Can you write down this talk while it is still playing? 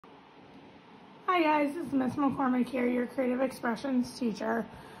Hi guys, it's Miss McCormick here, your creative expressions teacher.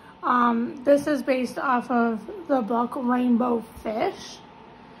 This is based off of the book Rainbow Fish.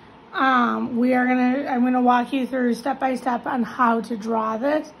 I'm gonna walk you through step by step on how to draw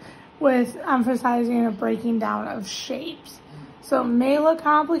this with emphasizing a breaking down of shapes. So it may look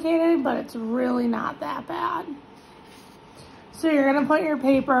complicated, but it's really not that bad. So you're gonna put your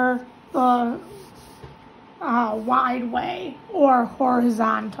paper the wide way or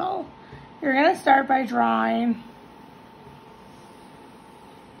horizontal. You're going to start by drawing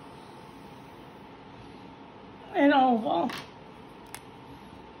an oval.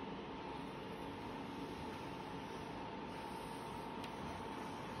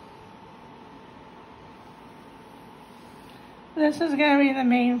 This is going to be the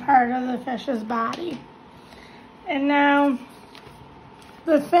main part of the fish's body. And now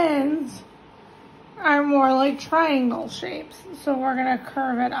the fins are more like triangle shapes. So we're going to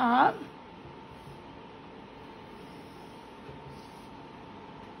curve it up.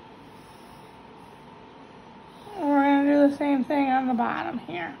 The same thing on the bottom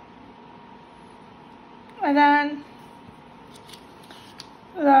here. And then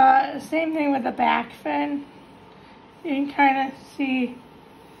the same thing with the back fin. You can kind of see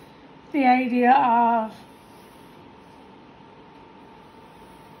the idea of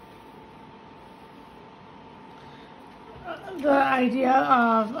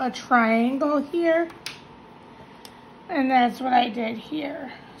a triangle here. And that's what I did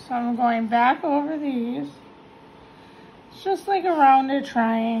here. So I'm going back over these. It's just like a rounded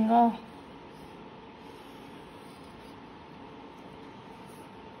triangle.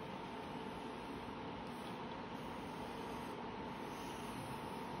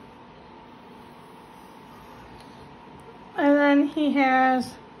 And then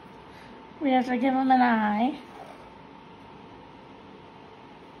we have to give him an eye.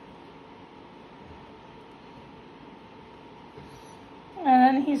 And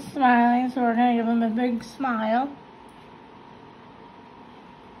then he's smiling, so we're going to give him a big smile.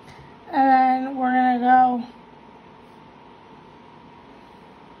 And then we're going to go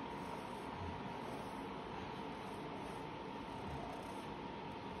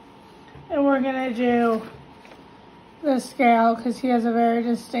and we're going to do the scale because he has a very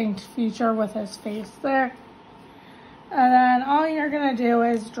distinct feature with his face there. And then all you're going to do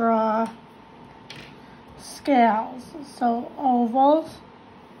is draw scales, so ovals.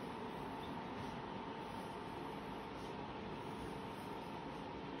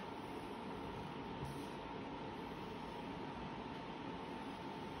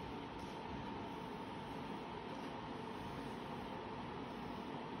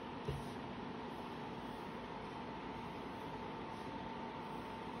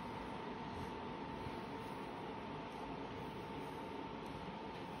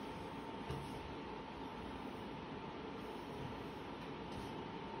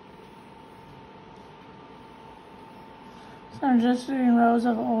 So I'm just doing rows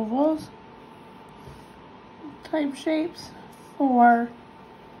of ovals type shapes for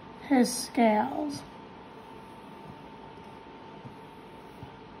his scales.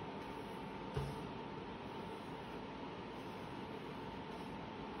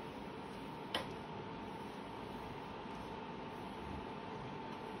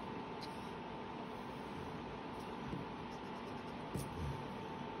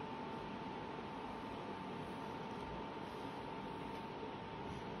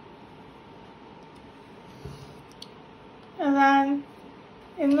 And then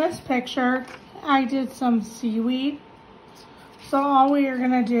in this picture, I did some seaweed. So all we are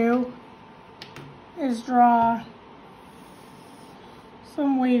gonna do is draw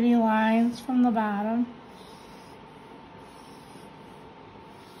some wavy lines from the bottom.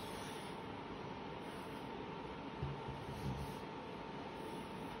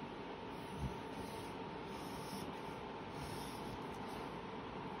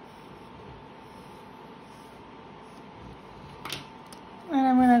 And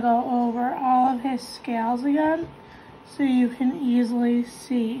I'm going to go over all of his scales again so you can easily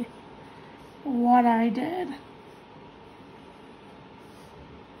see what I did.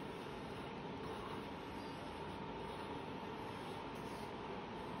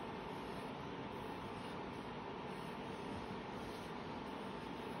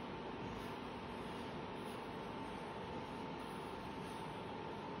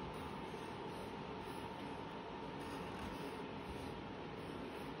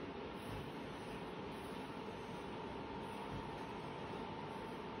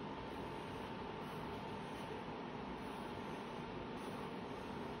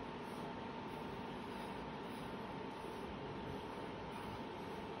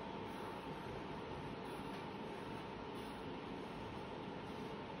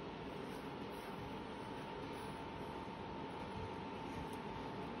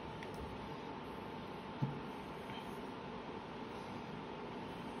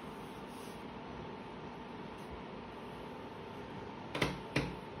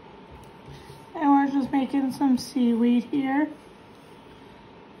 just making some seaweed here.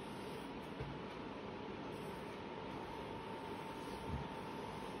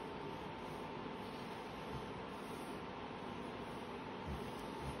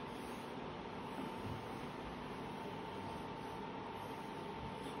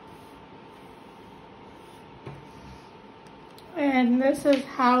 And this is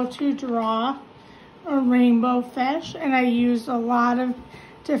how to draw a rainbow fish, and I used a lot of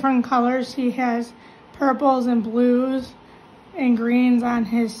different colors. He has purples and blues and greens on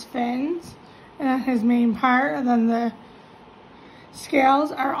his fins and on his main part, and then the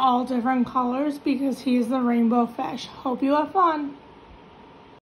scales are all different colors because he's the rainbow fish. Hope you have fun.